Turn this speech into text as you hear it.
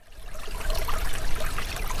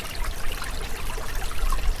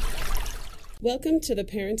Welcome to the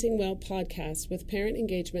Parenting Well podcast with Parent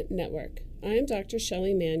Engagement Network. I am Dr.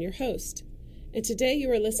 Shelley Mann, your host. And today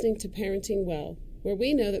you are listening to Parenting Well, where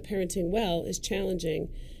we know that parenting well is challenging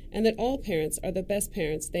and that all parents are the best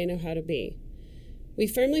parents they know how to be. We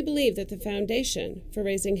firmly believe that the foundation for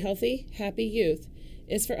raising healthy, happy youth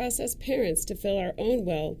is for us as parents to fill our own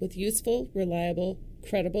well with useful, reliable,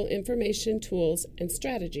 credible information, tools, and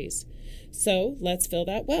strategies. So let's fill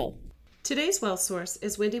that well. Today's well source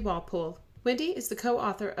is Wendy Walpole. Wendy is the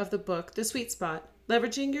co-author of the book, The Sweet Spot,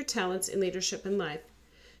 Leveraging Your Talents in Leadership and Life.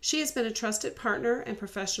 She has been a trusted partner and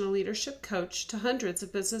professional leadership coach to hundreds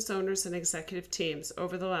of business owners and executive teams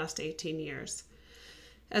over the last 18 years.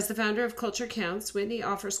 As the founder of Culture Counts, Wendy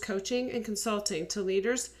offers coaching and consulting to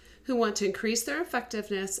leaders who want to increase their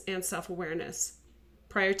effectiveness and self-awareness.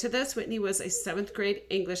 Prior to this, Whitney was a 7th grade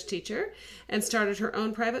English teacher and started her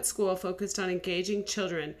own private school focused on engaging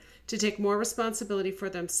children to take more responsibility for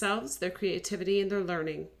themselves, their creativity, and their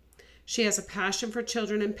learning. She has a passion for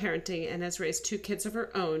children and parenting and has raised 2 kids of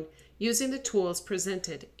her own using the tools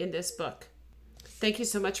presented in this book. Thank you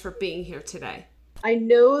so much for being here today. I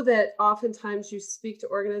know that oftentimes you speak to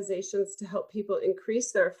organizations to help people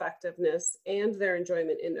increase their effectiveness and their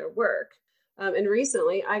enjoyment in their work. And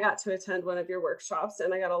recently I got to attend one of your workshops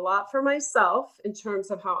and I got a lot for myself in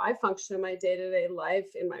terms of how I function in my day-to-day life,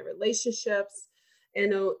 in my relationships,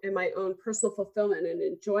 and in my own personal fulfillment and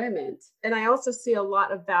enjoyment. And I also see a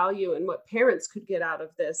lot of value in what parents could get out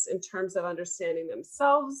of this in terms of understanding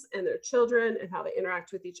themselves and their children and how they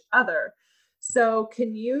interact with each other. So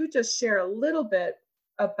can you just share a little bit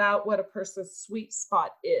about what a person's sweet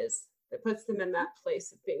spot is that puts them in that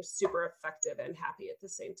place of being super effective and happy at the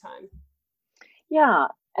same time? Yeah,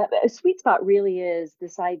 a sweet spot really is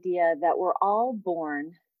this idea that we're all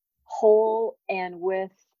born whole and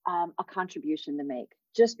with a contribution to make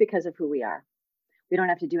just because of who we are. We don't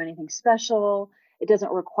have to do anything special. It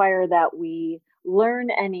doesn't require that we learn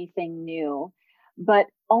anything new, but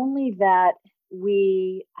only that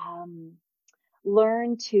we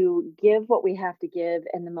learn to give what we have to give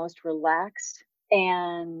in the most relaxed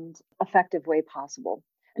and effective way possible.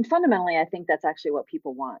 And fundamentally, I think that's actually what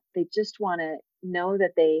people want. They just want to know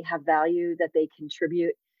that they have value, that they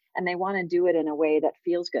contribute, and they want to do it in a way that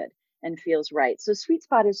feels good and feels right. So sweet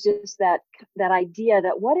spot is just that idea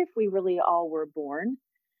that what if we really all were born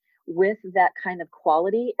with that kind of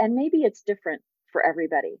quality, and maybe it's different for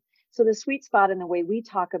everybody. So the sweet spot and the way we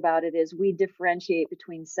talk about it is we differentiate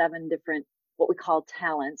between 7 different what we call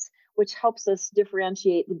talents, which helps us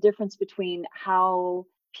differentiate the difference between how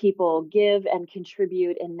people give and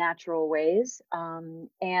contribute in natural ways,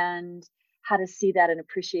 and how to see that and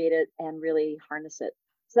appreciate it and really harness it.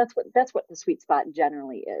 So that's what the sweet spot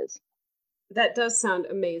generally is. That does sound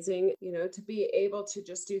amazing, to be able to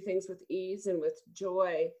just do things with ease and with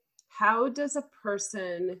joy. How does a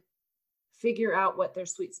person figure out what their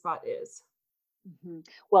sweet spot is? Mm-hmm.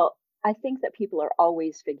 Well, I think that people are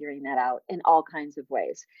always figuring that out in all kinds of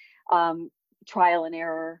ways. Trial and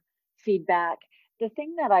error, feedback. The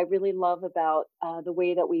thing that I really love about the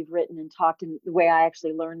way that we've written and talked, and the way I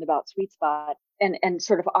actually learned about sweet spot and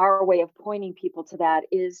sort of our way of pointing people to that,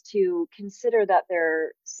 is to consider that there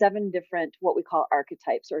are 7 different what we call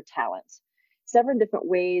archetypes or talents, 7 different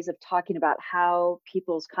ways of talking about how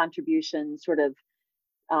people's contribution sort of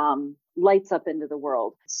lights up into the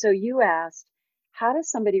world. So you asked, how does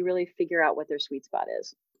somebody really figure out what their sweet spot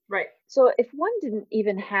is? Right. So if one didn't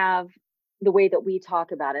even have the way that we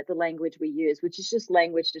talk about it, the language we use, which is just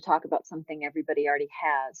language to talk about something everybody already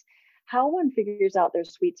has, how one figures out their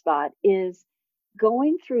sweet spot is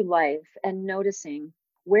going through life and noticing,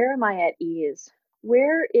 where am I at ease?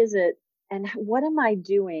 Where is it? And what am I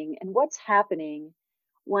doing? And what's happening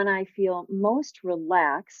when I feel most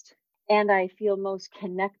relaxed and I feel most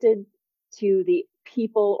connected to the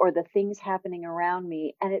people or the things happening around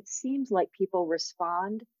me? And it seems like people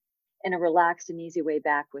respond in a relaxed and easy way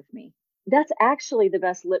back with me. That's actually the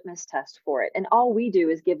best litmus test for it. And all we do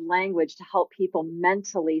is give language to help people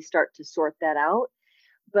mentally start to sort that out.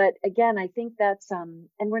 But again, I think that's and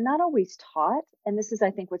we're not always taught, and this is,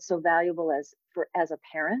 I think, what's so valuable as a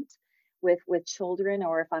parent with children,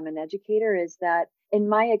 or if I'm an educator, is that in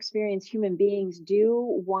my experience, human beings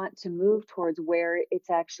do want to move towards where it's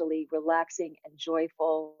actually relaxing and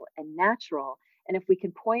joyful and natural. And if we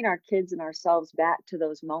can point our kids and ourselves back to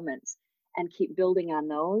those moments and keep building on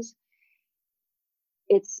those,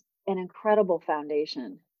 it's an incredible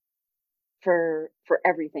foundation for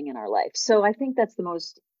everything in our life. So I think that's the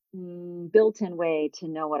most built-in way to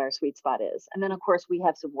know what our sweet spot is. And then, of course, we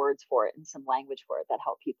have some words for it and some language for it that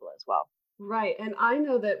help people as well. Right. And I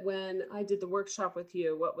know that when I did the workshop with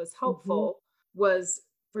you, what was helpful was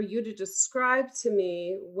for you to describe to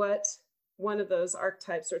me what one of those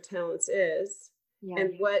archetypes or talents is Yeah.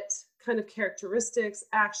 and what kind of characteristics,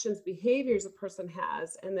 actions, behaviors a person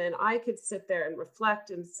has. And then I could sit there and reflect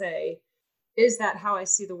and say, is that how I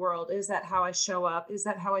see the world? Is that how I show up? Is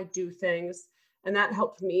that how I do things? And that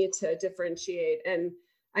helped me to differentiate. And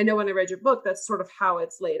I know when I read your book, that's sort of how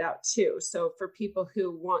it's laid out too. So for people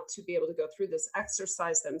who want to be able to go through this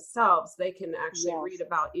exercise themselves, they can actually read Yes.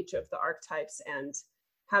 about each of the archetypes and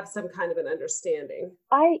have some kind of an understanding.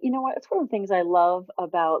 You know what? It's one of the things I love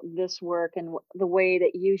about this work and the way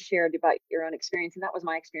that you shared about your own experience. And that was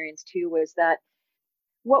my experience too, was that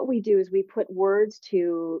what we do is we put words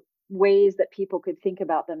to ways that people could think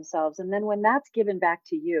about themselves. And then when that's given back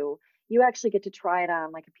to you, you actually get to try it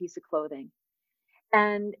on like a piece of clothing.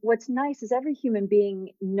 And what's nice is every human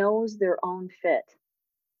being knows their own fit,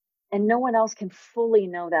 and no one else can fully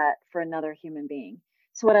know that for another human being.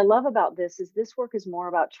 So what I love about this work is more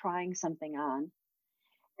about trying something on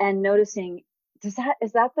and noticing, is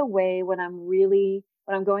that the way when I'm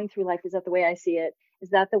going through life, is that the way I see it? Is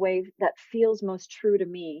that the way that feels most true to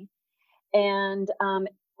me? And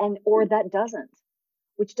or that doesn't,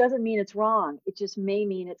 which doesn't mean it's wrong. It just may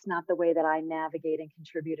mean it's not the way that I navigate and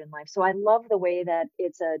contribute in life. So I love the way that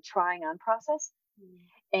it's a trying on process.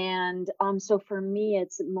 And so for me,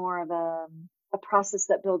 it's more of a process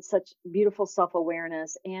that builds such beautiful self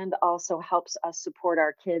awareness and also helps us support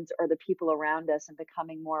our kids or the people around us in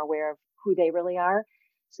becoming more aware of who they really are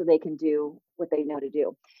so they can do what they know to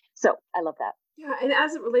do. So I love that. Yeah, and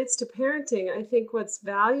as it relates to parenting, I think what's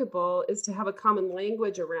valuable is to have a common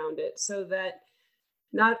language around it so that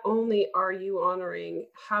not only are you honoring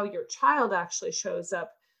how your child actually shows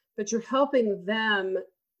up, but you're helping them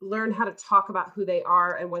learn how to talk about who they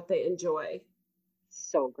are and what they enjoy.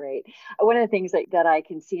 So great. One of the things that I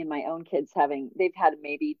can see in my own kids they've had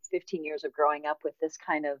maybe 15 years of growing up with this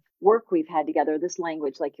kind of work we've had together, this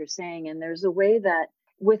language, like you're saying. And there's a way that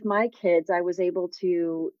with my kids, I was able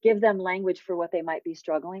to give them language for what they might be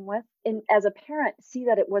struggling with. And as a parent, see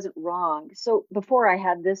that it wasn't wrong. So before I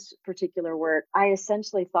had this particular work, I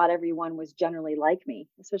essentially thought everyone was generally like me,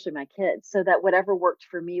 especially my kids, so that whatever worked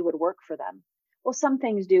for me would work for them. Well, some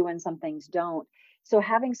things do and some things don't. So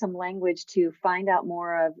having some language to find out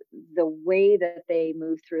more of the way that they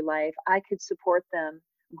move through life, I could support them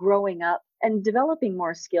growing up and developing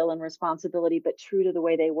more skill and responsibility, but true to the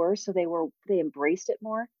way they were. So they embraced it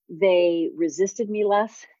more. They resisted me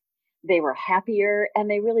less. They were happier and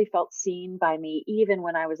they really felt seen by me, even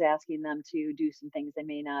when I was asking them to do some things they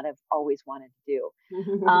may not have always wanted to do.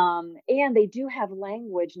 And they do have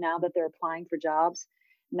language now that they're applying for jobs,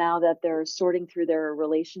 now that they're sorting through their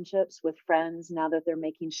relationships with friends, now that they're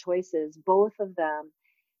making choices. Both of them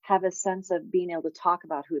have a sense of being able to talk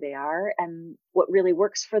about who they are and what really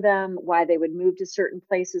works for them, why they would move to certain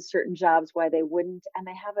places, certain jobs, why they wouldn't. And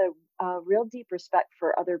they have a real deep respect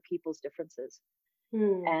for other people's differences.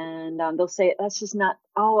 Hmm. And they'll say, that's just not,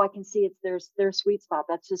 oh, I can see it's their sweet spot.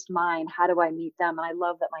 That's just mine. How do I meet them? And I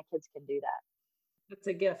love that my kids can do that. That's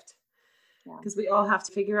a gift Yeah. because we all have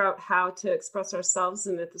to figure out how to express ourselves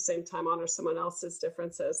and at the same time honor someone else's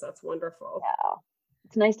differences. That's wonderful. Yeah.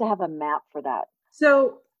 It's nice to have a map for that.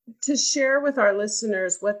 So, to share with our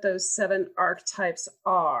listeners what those 7 archetypes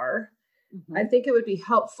are, I Hmm. think it would be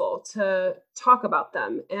helpful to talk about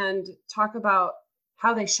them and talk about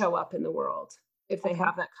how they show up in the world if they Okay.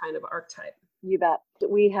 have that kind of archetype. You bet.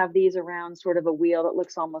 We have these around sort of a wheel that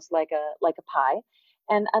looks almost like a pie.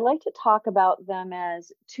 And I like to talk about them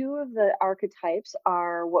as two of the archetypes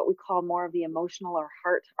are what we call more of the emotional or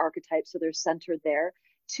heart archetypes. So they're centered there.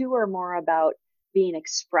 Two are more about being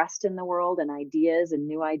expressed in the world and ideas and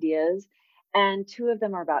new ideas. And two of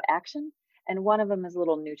them are about action. And one of them is a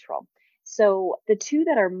little neutral. So the two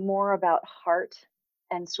that are more about heart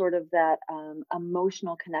and sort of that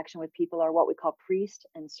emotional connection with people are what we call priest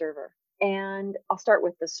and server. And I'll start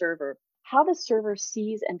with the server. How the server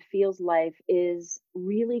sees and feels life is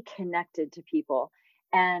really connected to people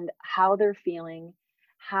and how they're feeling,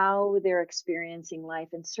 how they're experiencing life.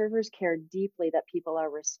 And servers care deeply that people are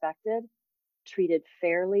respected, treated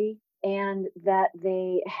fairly, and that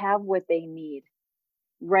they have what they need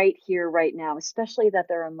right here, right now, especially that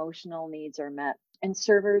their emotional needs are met. And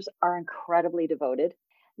servers are incredibly devoted.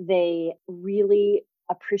 They really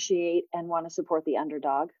appreciate and want to support the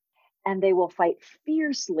underdog, and they will fight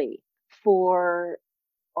fiercely for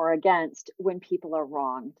or against when people are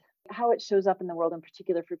wronged. How it shows up in the world, in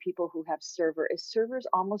particular for people who have server, is servers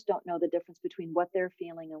almost don't know the difference between what they're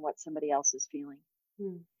feeling and what somebody else is feeling.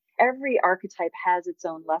 Hmm. Every archetype has its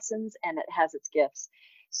own lessons and it has its gifts.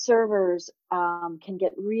 Servers can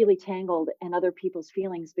get really tangled in other people's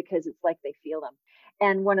feelings because it's like they feel them.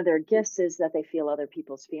 And one of their gifts is that they feel other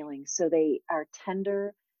people's feelings. So they are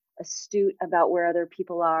tender, astute about where other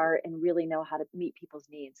people are, and really know how to meet people's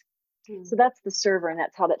needs. So that's the server, and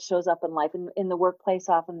that's how that shows up in life. In the workplace,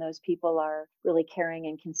 often those people are really caring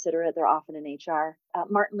and considerate. They're often in HR.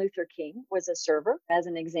 Martin Luther King was a server, as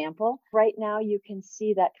an example. Right now, you can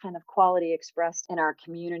see that kind of quality expressed in our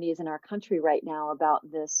communities, in our country right now, about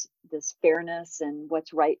this fairness and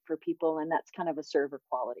what's right for people, and that's kind of a server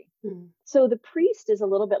quality. So the priest is a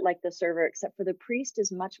little bit like the server, except for the priest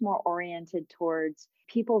is much more oriented towards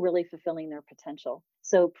people really fulfilling their potential.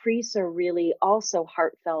 So priests are really also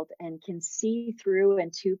heartfelt and can see through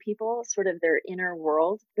into people, sort of their inner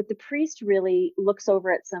world. But the priest really looks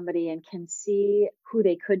over at somebody and can see who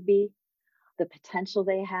they could be, the potential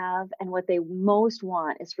they have, and what they most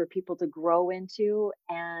want is for people to grow into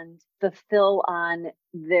and fulfill on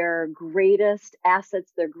their greatest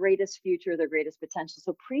assets, their greatest future, their greatest potential.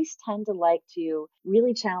 So priests tend to like to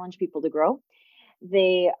really challenge people to grow.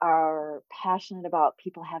 They are passionate about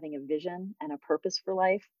people having a vision and a purpose for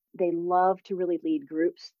life. They love to really lead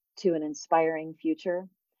groups to an inspiring future.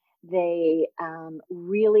 They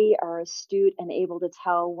really are astute and able to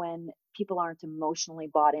tell when people aren't emotionally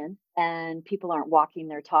bought in and people aren't walking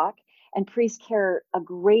their talk. And priests care a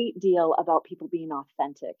great deal about people being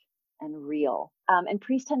authentic and real. And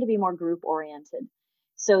priests tend to be more group oriented.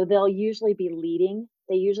 So they'll usually be leading.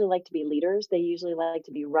 They usually like to be leaders. They usually like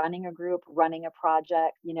to be running a group, running a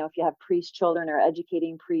project. You know, if you have priest children or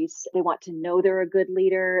educating priests, they want to know they're a good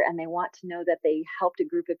leader, and they want to know that they helped a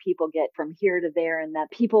group of people get from here to there, and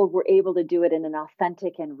that people were able to do it in an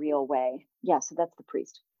authentic and real way. Yeah, so that's the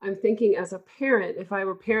priest. I'm thinking, as a parent, if I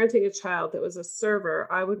were parenting a child that was a server,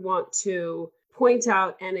 I would want to point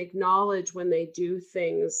out and acknowledge when they do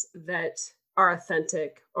things that are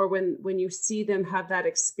authentic, or when you see them have that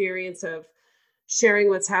experience of sharing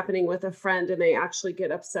what's happening with a friend and they actually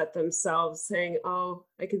get upset themselves, saying, oh,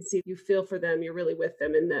 I can see you feel for them, you're really with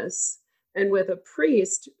them in this. And with a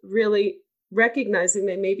priest, really recognizing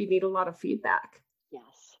they maybe need a lot of feedback.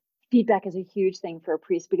 Yes. Feedback is a huge thing for a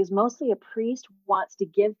priest, because mostly a priest wants to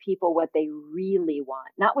give people what they really want,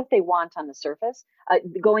 not what they want on the surface.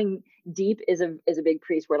 Going deep is a big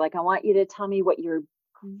priest, where like, I want you to tell me what your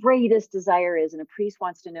greatest desire is. And a priest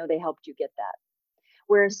wants to know they helped you get that.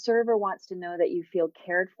 Where a server wants to know that you feel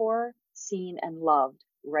cared for, seen, and loved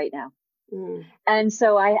right now. And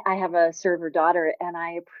so I have a server daughter, and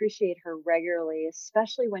I appreciate her regularly,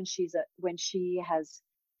 especially when she has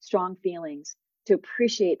strong feelings, to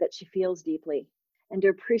appreciate that she feels deeply, and to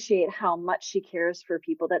appreciate how much she cares for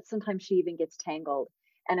people, that sometimes she even gets tangled,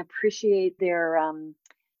 and appreciate their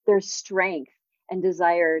strength and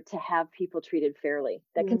desire to have people treated fairly.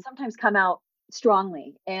 That can sometimes come out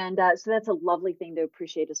strongly. And so that's a lovely thing to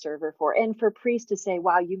appreciate a server for. And for priests to say,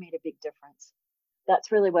 wow, you made a big difference.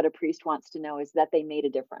 That's really what a priest wants to know, is that they made a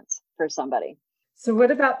difference for somebody. So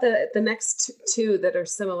what about the next two that are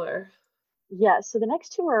similar? Yeah, so the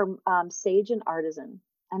next two are sage and artisan,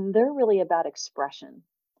 and they're really about expression.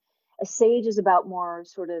 A sage is about more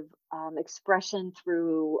sort of expression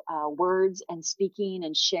through words and speaking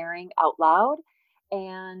and sharing out loud,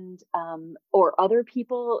 and or other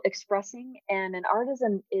people expressing. And an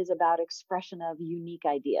artisan is about expression of unique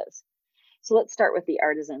ideas. So let's start with the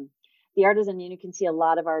artisan. The artisan, you can see a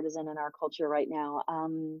lot of artisan in our culture right now.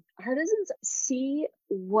 Artisans see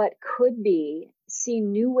what could be, see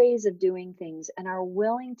new ways of doing things, and are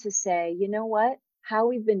willing to say, you know what, how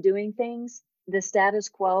we've been doing things, the status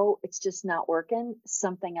quo, it's just not working.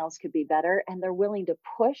 Something else could be better. And they're willing to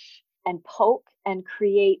push and poke and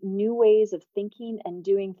create new ways of thinking and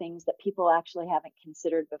doing things that people actually haven't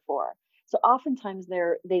considered before. So oftentimes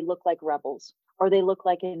they look like rebels, or they look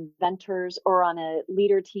like inventors, or on a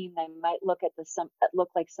leader team, they might look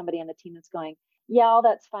like somebody on the team that's going, yeah, all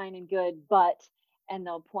that's fine and good, but, and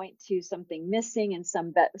they'll point to something missing in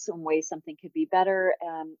some way something could be better.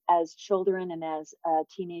 As children and as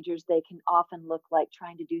teenagers, they can often look like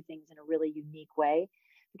trying to do things in a really unique way,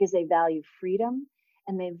 because they value freedom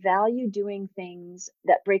and they value doing things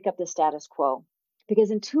that break up the status quo. Because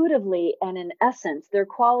intuitively and in essence, their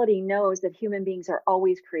quality knows that human beings are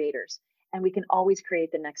always creators, and we can always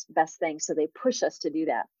create the next best thing. So they push us to do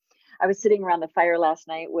that. I was sitting around the fire last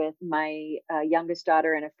night with my youngest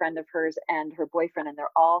daughter and a friend of hers and her boyfriend, and they're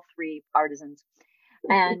all three artisans.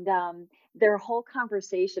 And their whole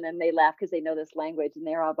conversation, and they laugh because they know this language, and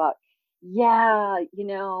they're all about, yeah,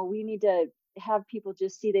 we need to have people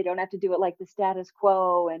just see they don't have to do it like the status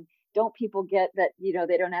quo, and don't people get that,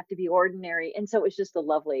 they don't have to be ordinary? And so it was just a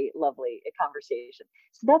lovely, lovely conversation.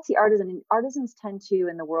 So that's the artisan. And artisans tend to,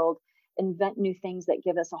 in the world, invent new things that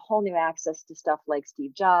give us a whole new access to stuff, like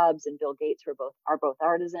Steve Jobs and Bill Gates are both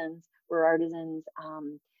artisans. We're artisans.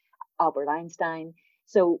 Albert Einstein.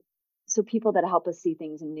 So people that help us see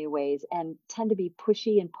things in new ways and tend to be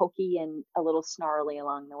pushy and pokey and a little snarly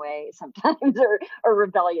along the way sometimes, or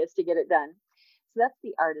rebellious to get it done. So that's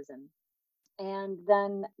the artisan. And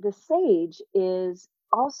then the sage is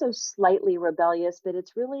also slightly rebellious, but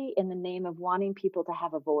it's really in the name of wanting people to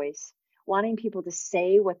have a voice, wanting people to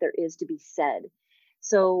say what there is to be said.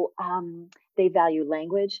 So they value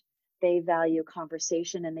language, they value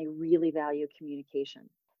conversation, and they really value communication.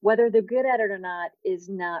 Whether they're good at it or not is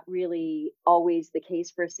not really always the case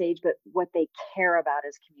for a sage, but what they care about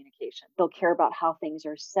is communication. They'll care about how things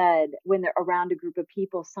are said. When they're around a group of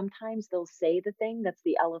people, sometimes they'll say the thing that's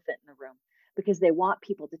the elephant in the room, because they want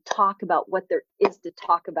people to talk about what there is to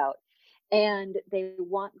talk about. And they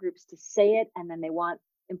want groups to say it, and then they want,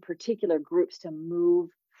 in particular, groups to move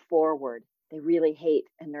forward. They really hate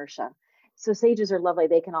inertia. So sages are lovely.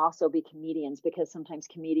 They can also be comedians, because sometimes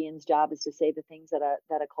comedians' job is to say the things that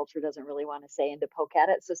a culture doesn't really want to say and to poke at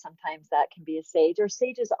it. So sometimes that can be a sage. Or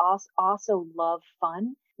sages also love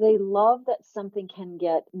fun. They love that something can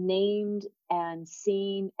get named and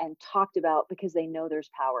seen and talked about, because they know there's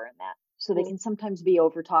power in that. So they can sometimes be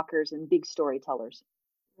over talkers and big storytellers.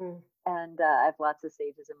 And I have lots of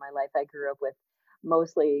sages in my life. I grew up with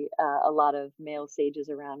mostly a lot of male sages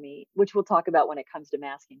around me, which we'll talk about when it comes to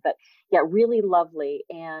masking. But yeah, really lovely,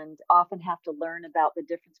 and often have to learn about the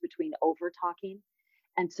difference between over talking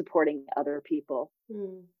and supporting other people.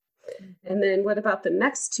 And then what about the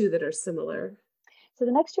next two that are similar? So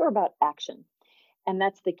the next two are about action. And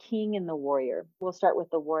that's the king and the warrior. We'll start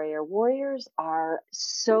with the warrior. Warriors are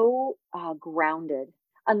so grounded,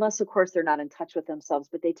 unless, of course, they're not in touch with themselves,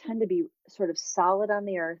 but they tend to be sort of solid on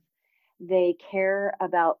the earth. They care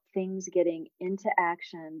about things getting into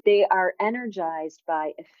action. They are energized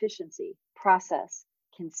by efficiency, process,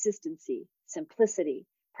 consistency, simplicity,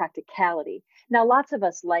 practicality. Now, lots of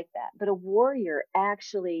us like that, but a warrior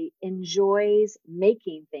actually enjoys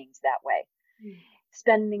making things that way.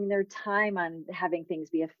 Spending their time on having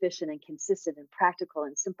things be efficient and consistent and practical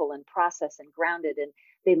and simple and process and grounded, and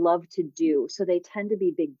they love to do. So they tend to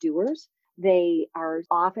be big doers. They are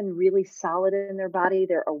often really solid in their body.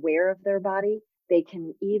 They're aware of their body. They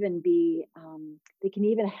can even be, they can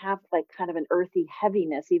even have like kind of an earthy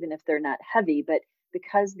heaviness, even if they're not heavy, but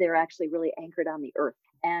because they're actually really anchored on the earth,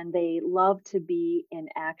 and they love to be in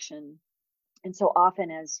action. And so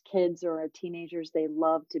often as kids or teenagers, they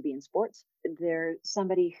love to be in sports. They're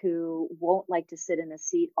somebody who won't like to sit in a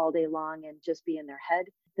seat all day long and just be in their head.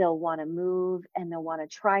 They'll want to move, and they'll want to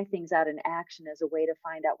try things out in action as a way to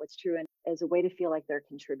find out what's true and as a way to feel like they're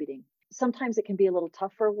contributing. Sometimes it can be a little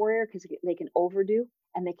tough for a warrior, because they can overdo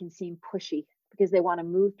and they can seem pushy, because they want to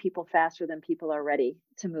move people faster than people are ready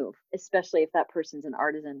to move, especially if that person's an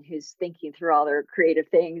artisan who's thinking through all their creative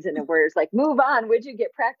things, and where it's like, move on, would you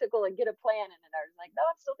get practical and get a plan? And an artisan's like, no,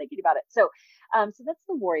 I'm still thinking about it. So that's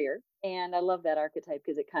the warrior. And I love that archetype,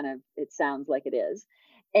 because it sounds like it is.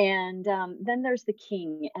 And then there's the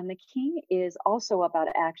king, and the king is also about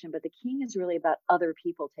action, but the king is really about other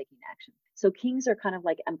people taking action. So kings are kind of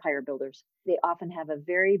like empire builders. They often have a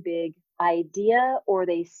very big idea, or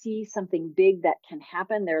they see something big that can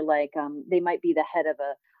happen. They're like, they might be the head of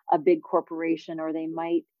a big corporation, or they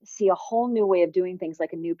might see a whole new way of doing things,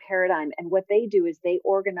 like a new paradigm. And what they do is they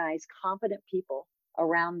organize competent people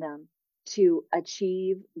around them to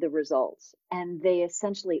achieve the results. And they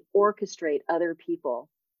essentially orchestrate other people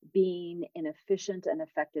being in efficient and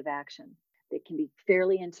effective action. They can be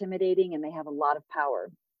fairly intimidating, and they have a lot of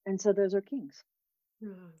power. And so those are kings. Oh,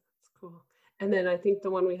 that's cool. And then I think the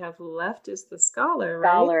one we have left is the scholar, right?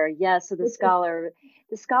 Scholar, yes. So the scholar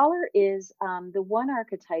is the one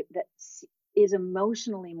archetype that is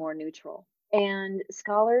emotionally more neutral. And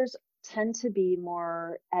scholars tend to be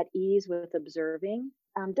more at ease with observing.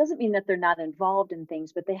 Doesn't mean that they're not involved in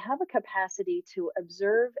things, but they have a capacity to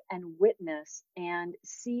observe and witness and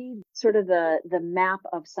see sort of the map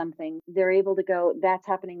of something. They're able to go, that's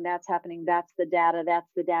happening, that's the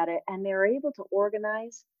data, and they're able to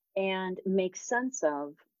organize and make sense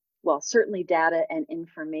of, well, certainly data and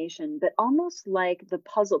information, but almost like the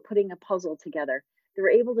puzzle, putting a puzzle together. They're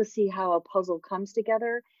able to see how a puzzle comes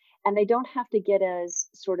together, and they don't have to get as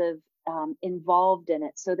sort of involved in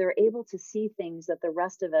it. So they're able to see things that the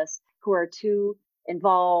rest of us who are too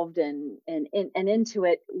involved and into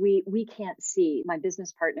it, we can't see. My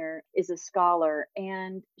business partner is a scholar,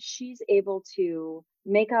 and she's able to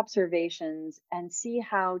make observations and see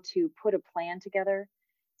how to put a plan together,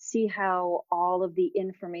 see how all of the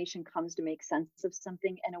information comes to make sense of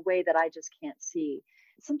something in a way that I just can't see.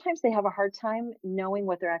 Sometimes they have a hard time knowing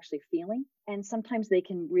what they're actually feeling, and sometimes they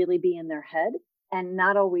can really be in their head and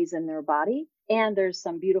not always in their body. And there's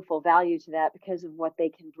some beautiful value to that because of what they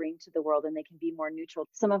can bring to the world, and they can be more neutral.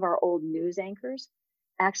 Some of our old news anchors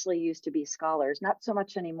actually used to be scholars, not so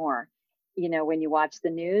much anymore, when you watch the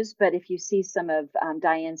news. But if you see some of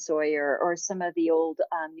Diane Sawyer or some of the old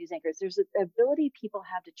news anchors, there's an ability people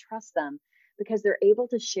have to trust them because they're able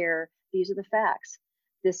to share, these are the facts.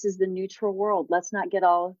 This is the neutral world. Let's not get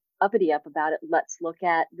all uppity up about it. Let's look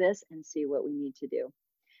at this and see what we need to do.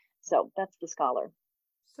 So that's the scholar.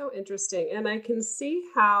 So interesting. And I can see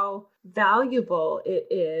how valuable it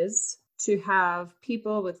is to have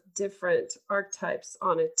people with different archetypes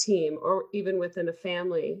on a team or even within a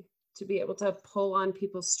family to be able to pull on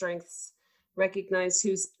people's strengths, recognize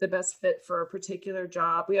who's the best fit for a particular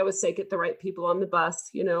job. We always say get the right people on the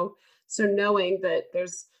bus, so knowing that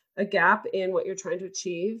there's a gap in what you're trying to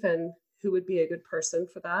achieve and who would be a good person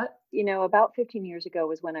for that. About 15 years ago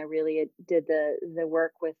was when I really did the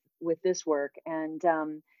work with this work. And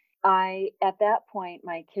I, at that point,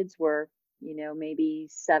 my kids were, maybe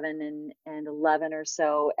 7 and 11 or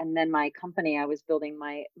so. And then my company, I was building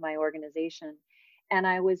my organization. And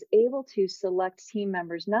I was able to select team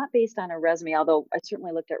members, not based on a resume, although I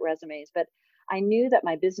certainly looked at resumes, but I knew that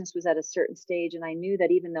my business was at a certain stage. And I knew that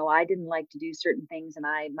even though I didn't like to do certain things, and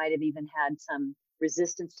I might have even had some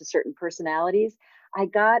resistance to certain personalities, I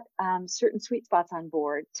got certain sweet spots on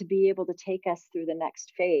board to be able to take us through the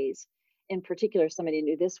next phase. In particular, somebody who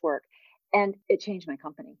knew this work, and it changed my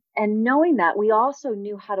company. And knowing that, we also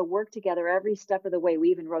knew how to work together every step of the way.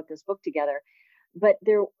 We even wrote this book together. But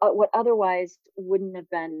there, what otherwise wouldn't have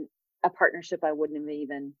been a partnership, I wouldn't have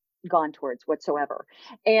even gone towards whatsoever.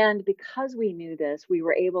 And because we knew this, we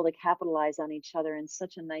were able to capitalize on each other in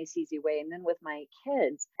such a nice, easy way. And then with my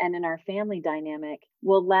kids and in our family dynamic,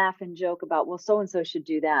 we'll laugh and joke about, well, so-and-so should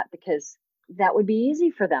do that because that would be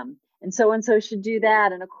easy for them. And so should do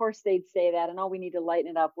that. And of course they'd say that. And oh, we need to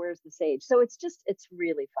lighten it up. Where's the sage? So it's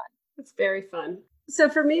really fun. It's very fun. So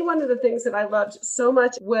for me, one of the things that I loved so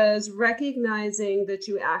much was recognizing that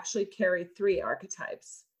you actually carry 3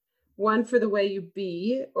 archetypes. One for the way you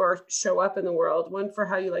be or show up in the world, one for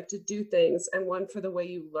how you like to do things, and one for the way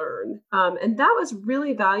you learn. And that was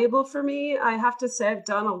really valuable for me. I have to say, I've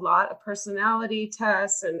done a lot of personality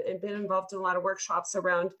tests and been involved in a lot of workshops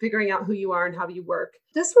around figuring out who you are and how you work.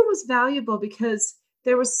 This one was valuable because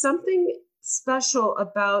there was something special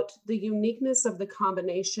about the uniqueness of the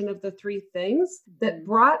combination of the 3 things that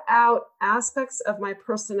brought out aspects of my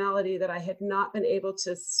personality that I had not been able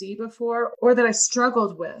to see before or that I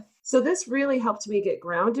struggled with. So this really helped me get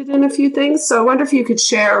grounded in a few things. So I wonder if you could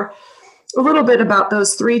share a little bit about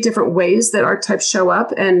those 3 different ways that archetypes show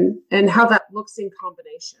up and how that looks in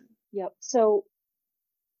combination. Yep. So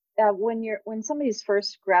when somebody's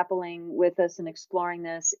first grappling with us and exploring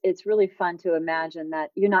this, it's really fun to imagine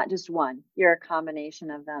that you're not just one, you're a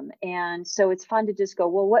combination of them. And so it's fun to just go,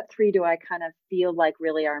 well, what 3 do I kind of feel like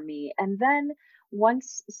really are me? And then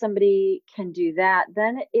once somebody can do that,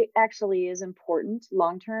 then it actually is important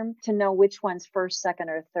long-term to know which one's first, second,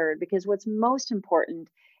 or third, because what's most important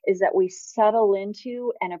is that we settle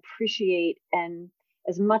into and appreciate and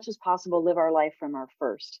as much as possible live our life from our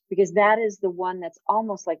first, because that is the one that's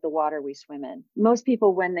almost like the water we swim in. Most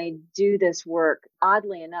people, when they do this work,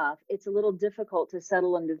 oddly enough, it's a little difficult to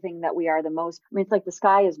settle into the thing that we are the most. I mean, it's like the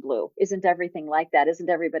sky is blue. Isn't everything like that? Isn't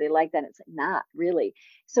everybody like that? It's not really.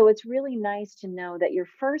 So it's really nice to know that your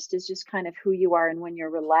first is just kind of who you are. And when you're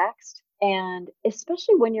relaxed, and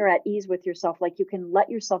especially when you're at ease with yourself, like you can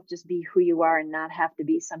let yourself just be who you are and not have to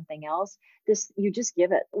be something else. You just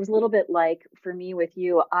give it. It was a little bit like for me with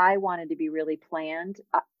you, I wanted to be really planned.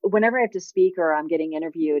 Whenever I have to speak or I'm getting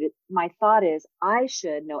interviewed, my thought is I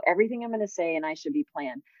should know everything I'm going to say and I should be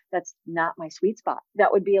planned. That's not my sweet spot.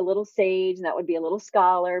 That would be a little sage and that would be a little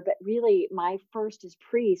scholar, but really my first is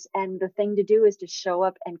priest. And the thing to do is to show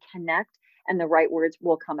up and connect, and the right words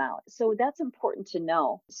will come out. So that's important to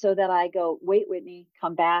know, so that I go, wait, Whitney,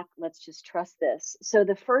 come back. Let's just trust this. So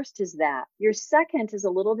the first is that. Your second is a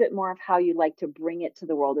little bit more of how you like to bring it to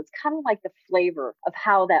the world. It's kind of like the flavor of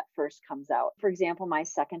how that first comes out. For example, my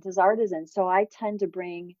second is artisan. So I tend to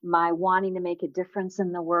bring my wanting to make a difference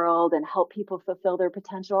in the world and help people fulfill their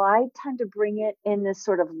potential. I tend to bring it in this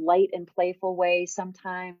sort of light and playful way.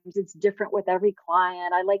 Sometimes it's different with every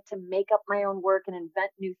client. I like to make up my own work and invent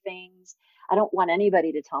new things. I don't want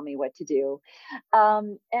anybody to tell me what to do.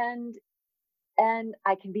 Um, and and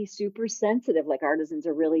I can be super sensitive. Like artisans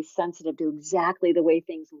are really sensitive to exactly the way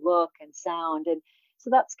things look and sound. And so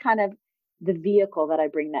that's kind of the vehicle that I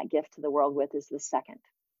bring that gift to the world with, is the second.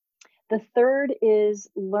 The third is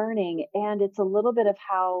learning, and it's a little bit of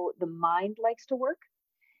how the mind likes to work.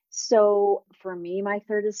 So for me, my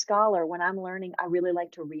third is scholar. When I'm learning, I really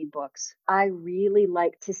like to read books. I really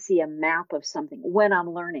like to see a map of something when I'm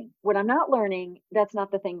learning. When I'm not learning, that's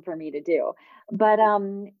not the thing for me to do. But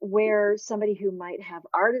where somebody who might have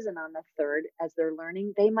artisan on the third as they're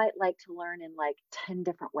learning, they might like to learn in like 10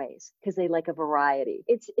 different ways because they like a variety.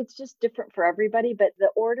 It's just different for everybody, but the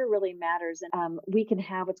order really matters. And we can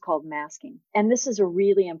have what's called masking. And this is a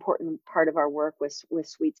really important part of our work with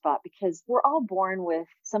Sweet Spot, because we're all born with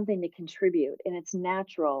something to contribute and it's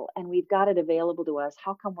natural and we've got it available to us.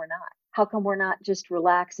 How come we're not? How come we're not just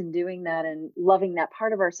relaxed and doing that and loving that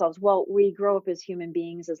part of ourselves? Well, we grow up as human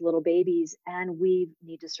beings, as little babies, and we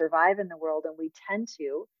need to survive in the world. And we tend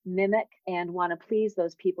to mimic and want to please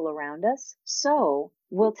those people around us. So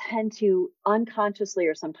we'll tend to unconsciously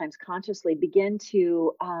or sometimes consciously begin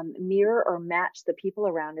to mirror or match the people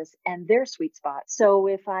around us and their sweet spot. So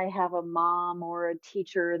if I have a mom or a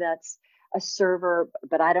teacher that's a server,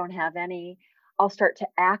 but I don't have any, I'll start to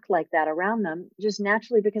act like that around them just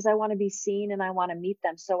naturally because I want to be seen and I want to meet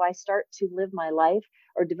them. So I start to live my life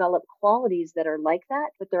or develop qualities that are like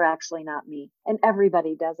that, but they're actually not me. And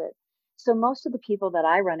everybody does it. So most of the people that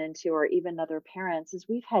I run into, or even other parents, is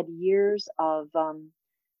we've had years of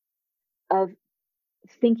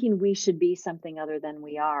thinking we should be something other than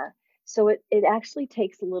we are. So it actually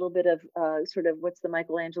takes a little bit of sort of, what's the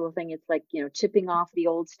Michelangelo thing? It's like, chipping off the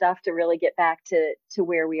old stuff to really get back to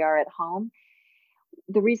where we are at home.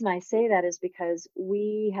 The reason I say that is because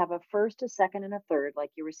we have a first, a second, and a third. Like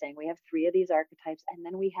you were saying, we have three of these archetypes, and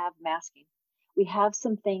then we have masking. We have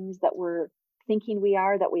some things that we're thinking we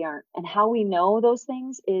are that we aren't. And how we know those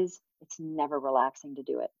things is it's never relaxing to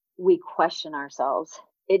do it. We question ourselves.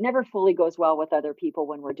 It never fully goes well with other people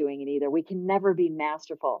when we're doing it either. We can never be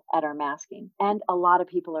masterful at our masking. And a lot of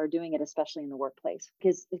people are doing it, especially in the workplace,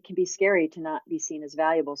 because it can be scary to not be seen as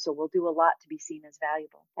valuable. So we'll do a lot to be seen as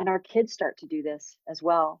valuable. And our kids start to do this as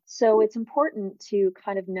well. So it's important to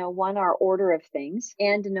kind of know, one, our order of things,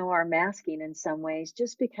 and to know our masking in some ways,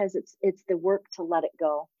 just because it's the work to let it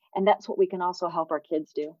go. And that's what we can also help our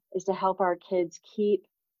kids do, is to help our kids keep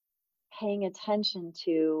paying attention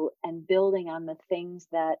to and building on the things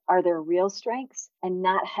that are their real strengths, and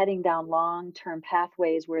not heading down long-term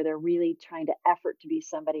pathways where they're really trying to effort to be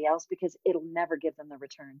somebody else, because it'll never give them the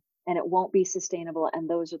return and it won't be sustainable. And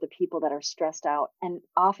those are the people that are stressed out and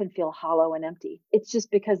often feel hollow and empty. It's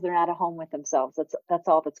just because they're not at home with themselves. That's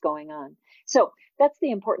all that's going on. So that's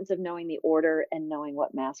the importance of knowing the order and knowing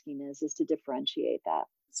what masking is to differentiate that.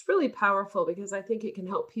 It's really powerful because I think it can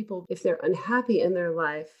help people if they're unhappy in their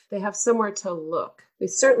life. They have somewhere to look. We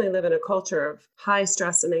certainly live in a culture of high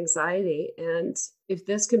stress and anxiety. And if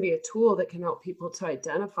this can be a tool that can help people to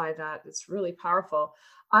identify that, it's really powerful.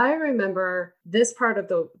 I remember this part of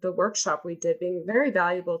the workshop we did being very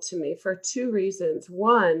valuable to me for two reasons.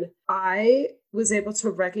 One, I was able to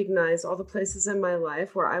recognize all the places in my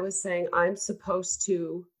life where I was saying, I'm supposed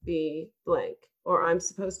to be blank, or I'm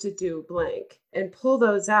supposed to do blank, and pull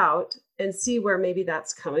those out and see where maybe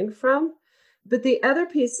that's coming from. But the other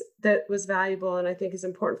piece that was valuable, and I think is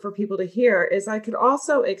important for people to hear, is I could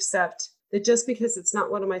also accept that just because it's not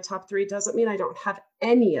one of my top three doesn't mean I don't have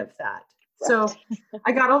any of that. Right. So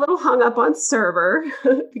I got a little hung up on server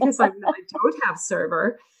because I don't have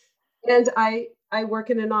server. And I work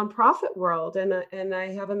in a nonprofit world, and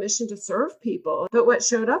I have a mission to serve people. But what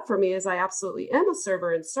showed up for me is I absolutely am a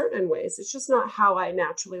server in certain ways. It's just not how I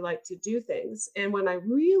naturally like to do things. And when I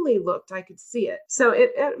really looked, I could see it. So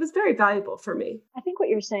it was very valuable for me. I think what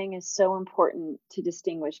you're saying is so important to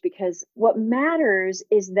distinguish, because what matters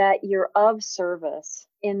is that you're of service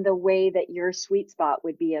in the way that your sweet spot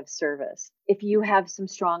would be of service. If you have some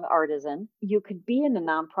strong artisan, you could be in a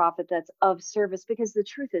nonprofit that's of service, because the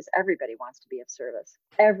truth is everybody wants to be of service.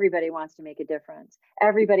 Everybody wants to make a difference.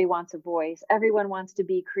 Everybody wants a voice. Everyone wants to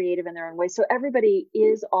be creative in their own way. So everybody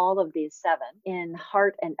is all of these seven in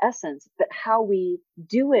heart and essence, but how we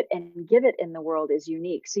do it and give it in the world is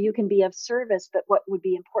unique. So you can be of service, but what would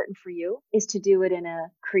be important for you is to do it in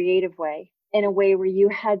a creative way, in a way where you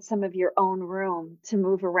had some of your own room to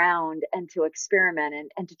move around and to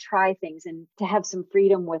experiment and to try things and to have some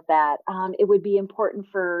freedom with that. It would be important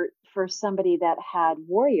for somebody that had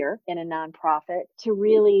Warrior in a nonprofit to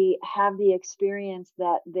really have the experience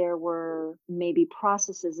that there were maybe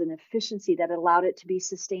processes and efficiency that allowed it to be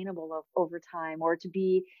sustainable over time, or to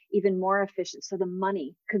be even more efficient so the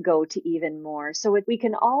money could go to even more. So we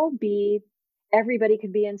can all be, everybody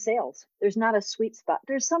could be in sales. There's not a sweet spot.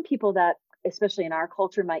 There's some people that, especially in our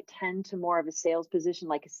culture, might tend to more of a sales position,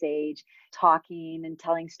 like a sage, talking and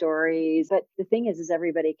telling stories. But the thing is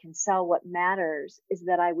everybody can sell. What matters is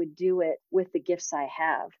that I would do it with the gifts I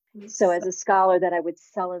have. So as a scholar, that I would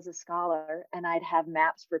sell as a scholar, and I'd have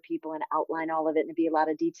maps for people and outline all of it, and it'd be a lot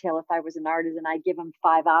of detail. If I was an artist, and I'd give them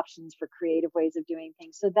 5 options for creative ways of doing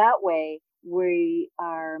things. So that way we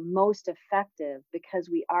are most effective because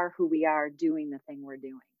we are who we are doing the thing we're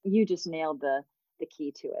doing. You just nailed the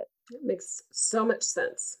key to it. It makes so much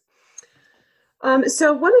sense.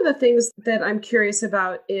 So one of the things that I'm curious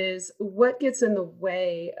about is what gets in the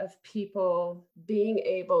way of people being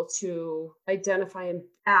able to identify and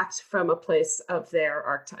act from a place of their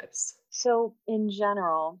archetypes. So in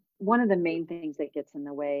general, one of the main things that gets in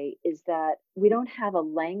the way is that we don't have a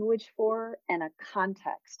language for and a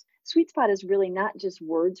context. Sweet spot is really not just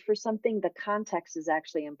words for something. The context is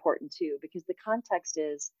actually important too, because the context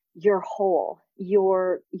is you're whole,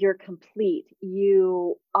 you're complete.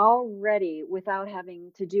 You already, without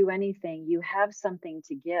having to do anything, you have something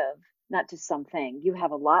to give. Not just something, you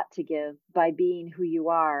have a lot to give by being who you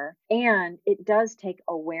are. And it does take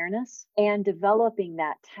awareness and developing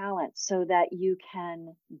that talent so that you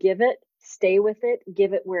can give it, stay with it,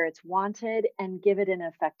 give it where it's wanted, and give it in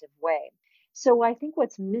an effective way. So I think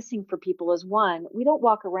what's missing for people is, one, we don't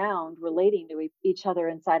walk around relating to each other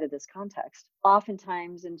inside of this context.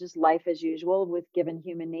 Oftentimes in just life as usual with given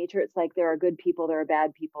human nature, it's like there are good people, there are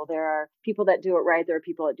bad people, there are people that do it right, there are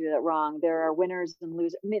people that do it wrong, there are winners and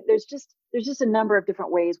losers. I mean, there's just a number of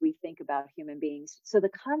different ways we think about human beings. So the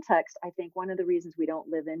context, I think one of the reasons we don't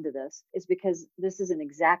live into this is because this isn't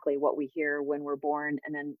exactly what we hear when we're born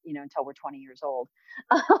and then, until we're 20 years old.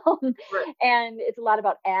 Right. And it's a lot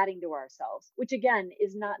about adding to ourselves, which again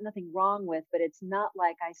is nothing wrong with, but it's not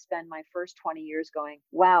like I spend my first 20 years going,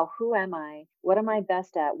 wow, who am I? What am I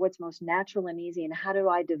best at? What's most natural and easy? And how do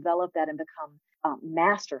I develop that and become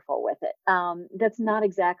masterful with it? That's not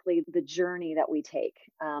exactly the journey that we take.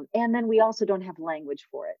 And then we also don't have language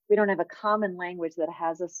for it. We don't have a common language that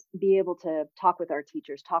has us be able to talk with our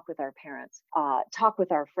teachers, talk with our parents, talk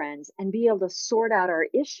with our friends, and be able to sort out our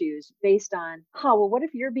issues based on, well, what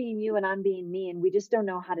if you're being you and I'm being me, and we just don't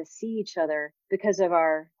know how to see each other because of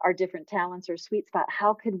our different talents or sweet spot?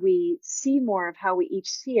 How could we see more of how we each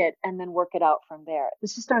see it and then work it out from there?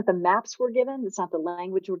 This just aren't the maps we're given. It's not the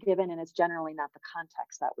language we're given, and it's generally not the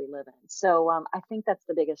context that we live in. So I think that's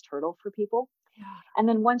the biggest hurdle for people. Yeah. And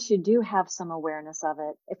then once you do have some awareness of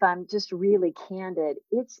it, if I'm just really candid,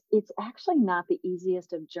 it's actually not the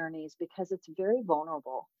easiest of journeys because it's very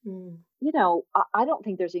vulnerable. I don't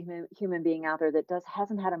think there's a human being out there that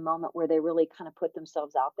hasn't had a moment where they really kind of put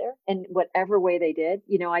themselves out there. And whatever way they did,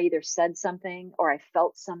 I either said something, or I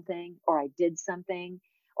felt something, or I did something,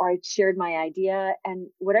 or I shared my idea, and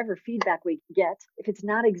whatever feedback we get, if it's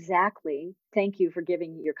not exactly thank you for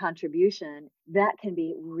giving your contribution, that can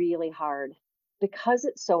be really hard. Because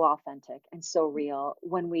it's so authentic and so real,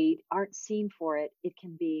 when we aren't seen for it, it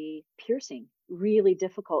can be piercing, really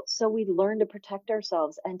difficult. So we learn to protect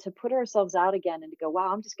ourselves and to put ourselves out again and to go,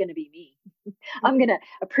 wow, I'm just going to be me. I'm going to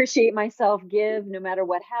appreciate myself, give no matter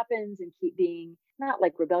what happens, and keep being not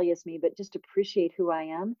like rebellious me, but just appreciate who I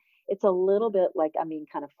am. It's a little bit like,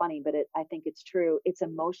 kind of funny, but I think it's true. It's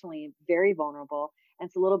emotionally very vulnerable. And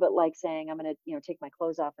it's a little bit like saying, I'm going to, take my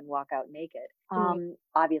clothes off and walk out naked.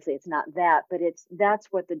 Obviously it's not that, but that's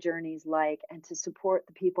what the journey's like. And to support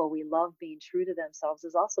the people we love being true to themselves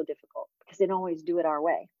is also difficult because they don't always do it our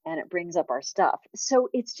way, and it brings up our stuff. So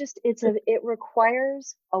it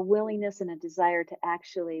requires a willingness and a desire to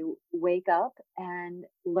actually wake up and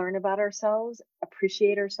learn about ourselves,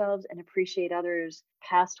 appreciate ourselves, and appreciate others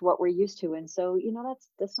past what we're used to. And so,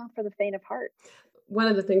 that's not for the faint of heart. One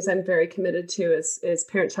of the things I'm very committed to is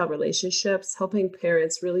parent-child relationships, helping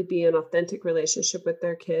parents really be in authentic relationship with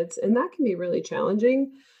their kids. And that can be really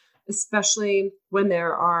challenging, especially when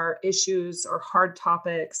there are issues or hard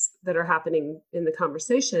topics that are happening in the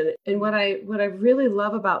conversation. And what I really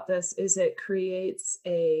love about this is it creates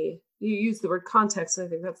you use the word context, and I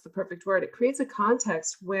think that's the perfect word. It creates a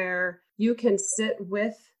context where you can sit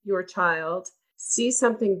with your child, see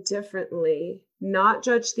something differently not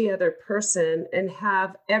judge the other person, and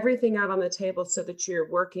have everything out on the table so that you're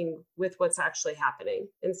working with what's actually happening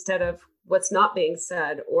instead of what's not being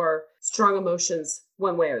said or strong emotions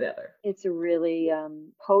one way or the other. It's a really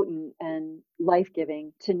potent and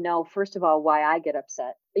life-giving to know, first of all, why I get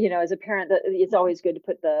upset. As a parent, it's always good to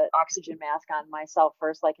put the oxygen mask on myself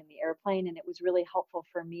first, like in the airplane. And it was really helpful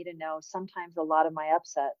for me to know sometimes a lot of my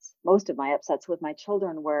upsets, most of my upsets with my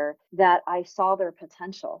children were that I saw their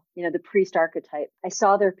potential, the priest archetype. I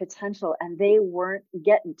saw their potential and they weren't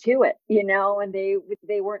getting to it, and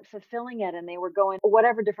they weren't fulfilling it, and they were going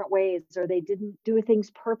whatever different ways, or they didn't do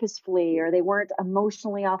things purposefully, or they weren't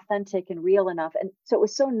emotionally authentic and real enough. And so it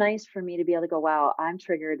was so nice for me to be able to go, wow, I'm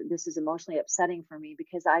triggered. This is emotionally upsetting for me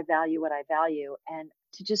because I value what I value, and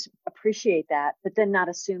to just appreciate that, but then not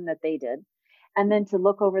assume that they did. And then to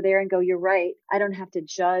look over there and go, you're right. I don't have to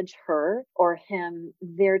judge her or him.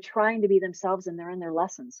 They're trying to be themselves and they're in their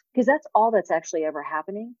lessons, because that's all that's actually ever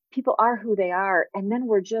happening. People are who they are. And then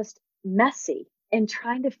we're just messy and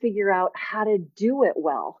trying to figure out how to do it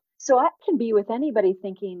well. So I can be with anybody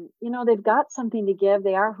thinking, they've got something to give.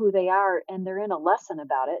 They are who they are and they're in a lesson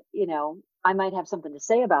about it. I might have something to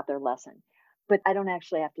say about their lesson, but I don't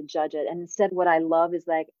actually have to judge it. And instead, what I love is,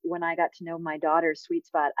 like, when I got to know my daughter's sweet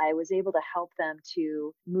spot, I was able to help them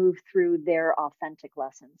to move through their authentic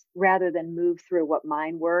lessons rather than move through what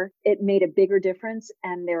mine were. It made a bigger difference,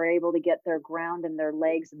 and they were able to get their ground and their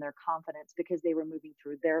legs and their confidence because they were moving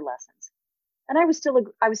through their lessons. And I was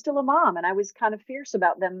still a mom, and I was kind of fierce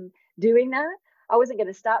about them doing that. I wasn't going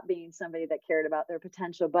to stop being somebody that cared about their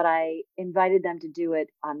potential, but I invited them to do it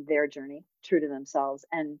on their journey, true to themselves.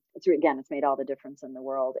 And it's made all the difference in the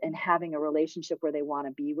world. And having a relationship where they want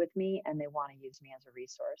to be with me and they want to use me as a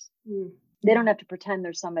resource. Mm. They don't have to pretend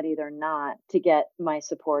they're somebody they're not to get my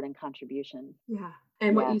support and contribution. Yeah.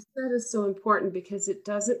 And what you said is so important, because it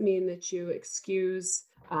doesn't mean that you excuse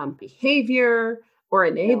behavior or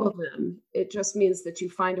enable them. It just means that you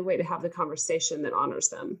find a way to have the conversation that honors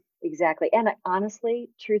them. Exactly. And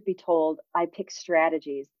honestly, truth be told, I pick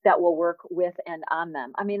strategies that will work with and on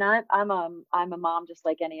them. I mean, I'm a mom just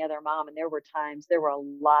like any other mom. And there were a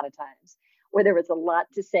lot of times where there was a lot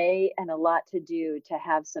to say and a lot to do to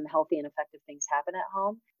have some healthy and effective things happen at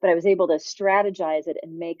home. But I was able to strategize it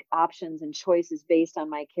and make options and choices based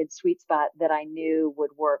on my kid's sweet spot that I knew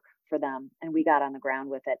would work for them. And we got on the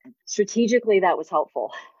ground with it. And strategically, that was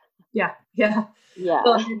helpful. Yeah.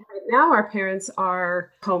 Well, right now our parents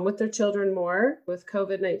are home with their children more. With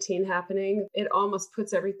COVID-19 happening, it almost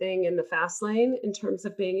puts everything in the fast lane in terms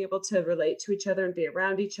of being able to relate to each other and be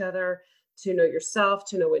around each other, to know yourself,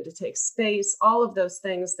 to know when to take space, all of those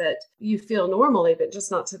things that you feel normally, but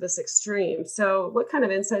just not to this extreme. So what kind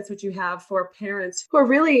of insights would you have for parents who are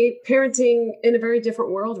really parenting in a very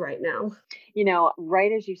different world right now?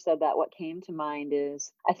 Right as you said that, what came to mind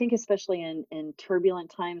is, I think especially in turbulent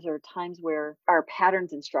times, or times where our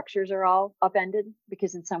patterns and structures are all upended,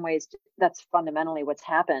 because in some ways that's fundamentally what's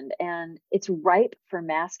happened. And it's ripe for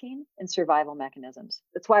masking and survival mechanisms.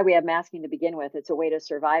 That's why we have masking to begin with. It's a way to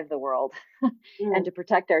survive the world and to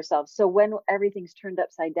protect ourselves. So when everything's turned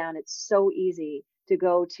upside down, it's so easy to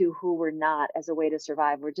go to who we're not as a way to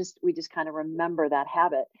survive. We just kind of remember that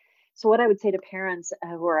habit. So what I would say to parents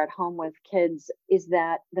who are at home with kids is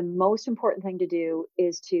that the most important thing to do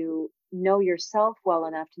is to know yourself well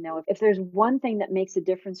enough to know if there's one thing that makes a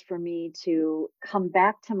difference for me to come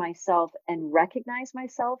back to myself and recognize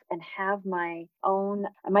myself and have my own,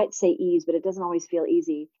 I might say ease, but it doesn't always feel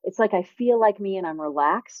easy. It's like I feel like me and I'm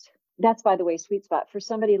relaxed. That's, by the way, sweet spot. For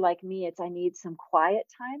somebody like me, it's I need some quiet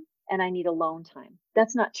time and I need alone time.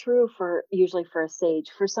 That's not true usually for a sage.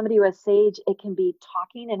 For somebody who has sage, it can be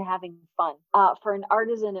talking and having fun. For an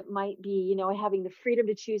artisan, it might be, having the freedom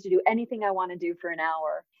to choose to do anything I want to do for an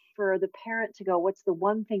hour. For the parent to go, what's the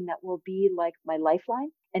one thing that will be like my lifeline?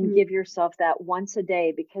 And give yourself that once a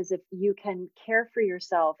day, because if you can care for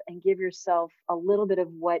yourself and give yourself a little bit of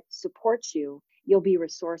what supports you, you'll be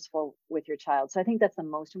resourceful with your child. So I think that's the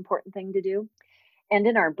most important thing to do. And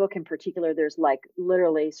in our book in particular, there's like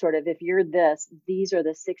literally sort of, if you're this, these are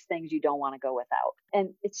the 6 things you don't want to go without.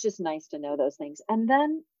 And it's just nice to know those things. And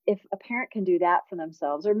then if a parent can do that for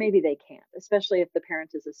themselves, or maybe they can't, especially if the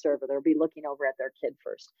parent is a server, they'll be looking over at their kid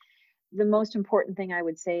first. The most important thing I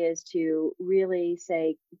would say is to really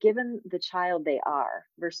say, given the child they are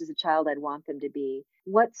versus the child I'd want them to be,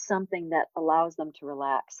 what's something that allows them to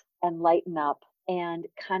relax and lighten up and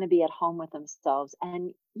kind of be at home with themselves.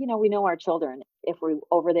 And, we know our children, if we're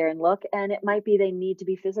over there and look, and it might be they need to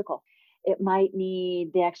be physical. It might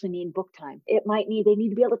they actually need book time. It might they need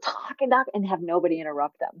to be able to talk and have nobody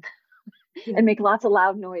interrupt them and make lots of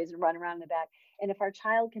loud noise and run around in the back. And if our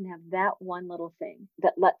child can have that one little thing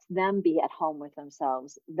that lets them be at home with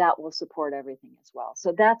themselves, that will support everything as well.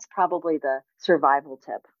 So that's probably the survival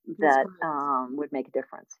tip that would make a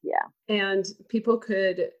difference. Yeah. And people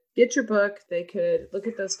could get your book. They could look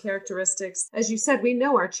at those characteristics. As you said, we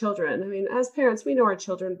know our children. I mean, as parents, we know our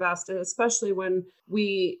children best, and especially when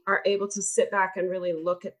we are able to sit back and really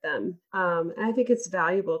look at them. And I think it's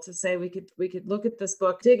valuable to say we could look at this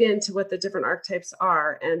book, dig into what the different archetypes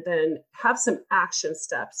are, and then have some action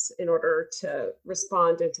steps in order to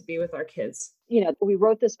respond and to be with our kids. We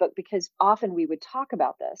wrote this book because often we would talk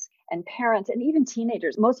about this, and parents and even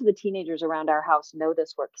teenagers, most of the teenagers around our house know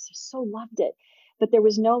this work because they so loved it. But there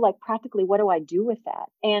was no practically, what do I do with that?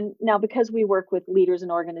 And now because we work with leaders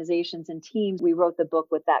and organizations and teams, we wrote the book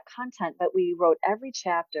with that content, but we wrote every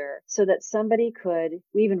chapter so that somebody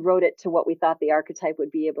we even wrote it to what we thought the archetype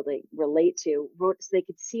would be able to relate to, wrote so they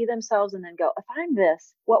could see themselves and then go, if I'm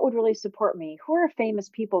this, what would really support me? Who are famous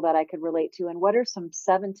people that I could relate to? And what are some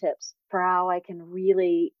 7 tips for how I can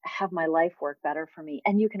really have my life work better for me?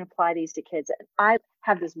 And you can apply these to kids. I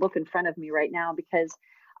have this book in front of me right now because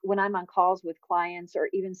when I'm on calls with clients or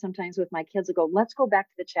even sometimes with my kids, I go, let's go back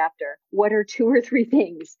to the chapter. What are 2 or 3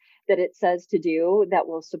 things that it says to do that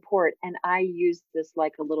will support? And I use this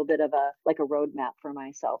like a little bit of a roadmap for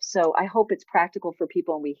myself. So I hope it's practical for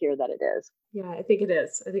people and we hear that it is. Yeah, I think it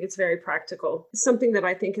is. I think it's very practical. Something that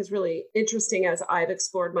I think is really interesting as I've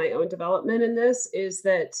explored my own development in this is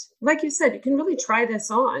that, like you said, you can really try this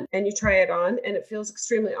on and you try it on and it feels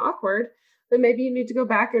extremely awkward. But maybe you need to go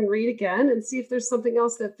back and read again and see if there's something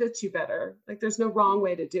else that fits you better. There's no wrong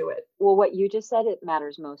way to do it. Well, what you just said, it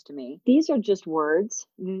matters most to me. These are just words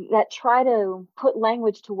that try to put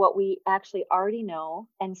language to what we actually already know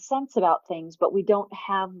and sense about things, but we don't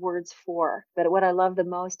have words for. But what I love the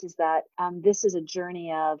most is that this is a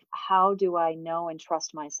journey of how do I know and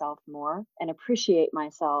trust myself more and appreciate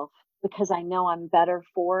myself, because I know I'm better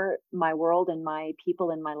for my world and my people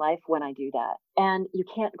in my life when I do that. And you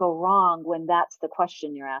can't go wrong when that's the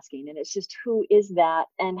question you're asking. And it's just, who is that?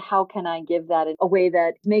 And how can I give that in a way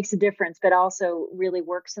that makes a difference, but also really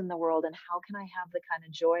works in the world? And how can I have the kind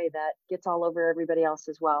of joy that gets all over everybody else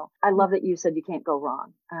as well? I love that you said you can't go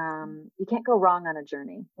wrong. You can't go wrong on a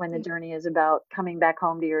journey when the journey is about coming back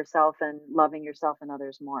home to yourself and loving yourself and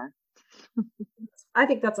others more. I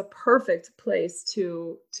think that's a perfect place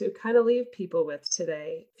to kind of leave people with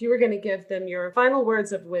today. If you were going to give them your final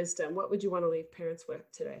words of wisdom, what would you want to leave parents with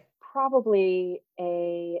today? Probably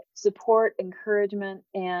a support, encouragement,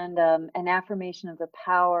 and an affirmation of the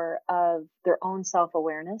power of their own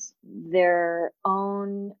self-awareness, their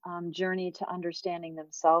own journey to understanding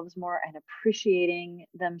themselves more and appreciating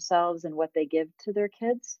themselves and what they give to their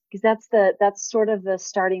kids. Because that's sort of the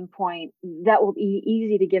starting point. That will be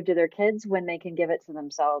easy to give to their kids when they can give it to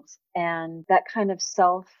themselves. And that kind of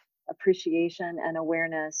appreciation and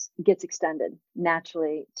awareness gets extended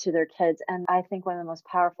naturally to their kids. And I think one of the most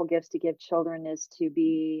powerful gifts to give children is to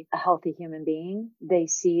be a healthy human being. They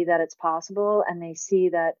see that it's possible, and they see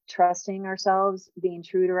that trusting ourselves, being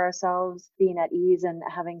true to ourselves, being at ease and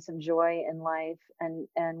having some joy in life and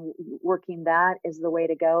working that is the way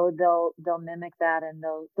to go. They'll mimic that and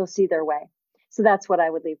they'll see their way. So that's what I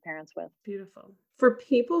would leave parents with. Beautiful. For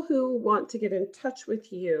people who want to get in touch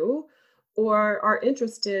with you, or are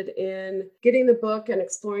interested in getting the book and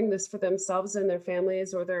exploring this for themselves and their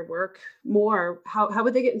families or their work more, how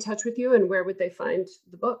would they get in touch with you and where would they find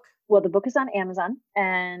the book? Well, the book is on Amazon.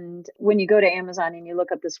 And when you go to Amazon and you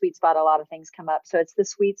look up The Sweet Spot, a lot of things come up. So it's The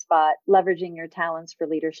Sweet Spot, Leveraging Your Talents for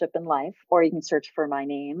Leadership in Life, or you can search for my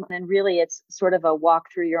name. And really, it's sort of a walk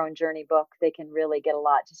through your own journey book. They can really get a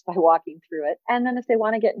lot just by walking through it. And then if they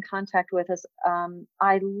want to get in contact with us,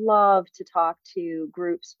 I love to talk to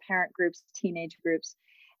groups, parent groups, teenage groups.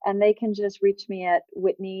 And they can just reach me at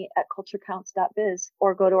whitney@culturecounts.biz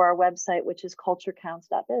or go to our website, which is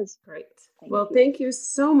culturecounts.biz. Great. Thank you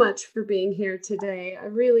so much for being here today. I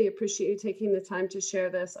really appreciate you taking the time to share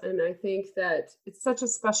this. And I think that it's such a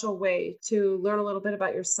special way to learn a little bit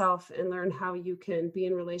about yourself and learn how you can be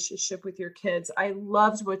in relationship with your kids. I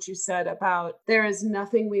loved what you said about there is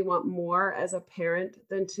nothing we want more as a parent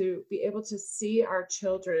than to be able to see our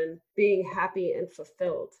children being happy and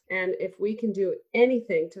fulfilled. And if we can do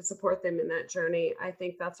anything to support them in that journey, I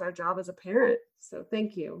think that's our job as a parent. So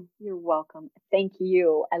thank you. You're welcome. Thank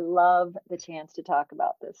you. I love the chance to talk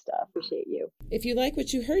about this stuff. Appreciate you. If you like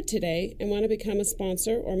what you heard today and want to become a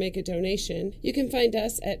sponsor or make a donation, you can find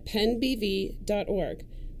us at penbv.org.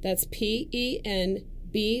 That's penbv.org.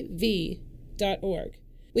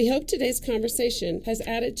 We hope today's conversation has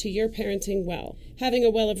added to your parenting well. Having a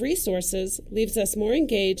well of resources leaves us more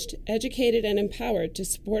engaged, educated, and empowered to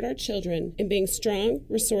support our children in being strong,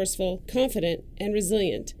 resourceful, confident, and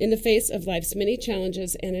resilient in the face of life's many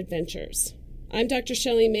challenges and adventures. I'm Dr.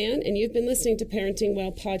 Shelley Mann, and you've been listening to Parenting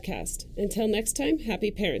Well podcast. Until next time,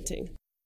 happy parenting.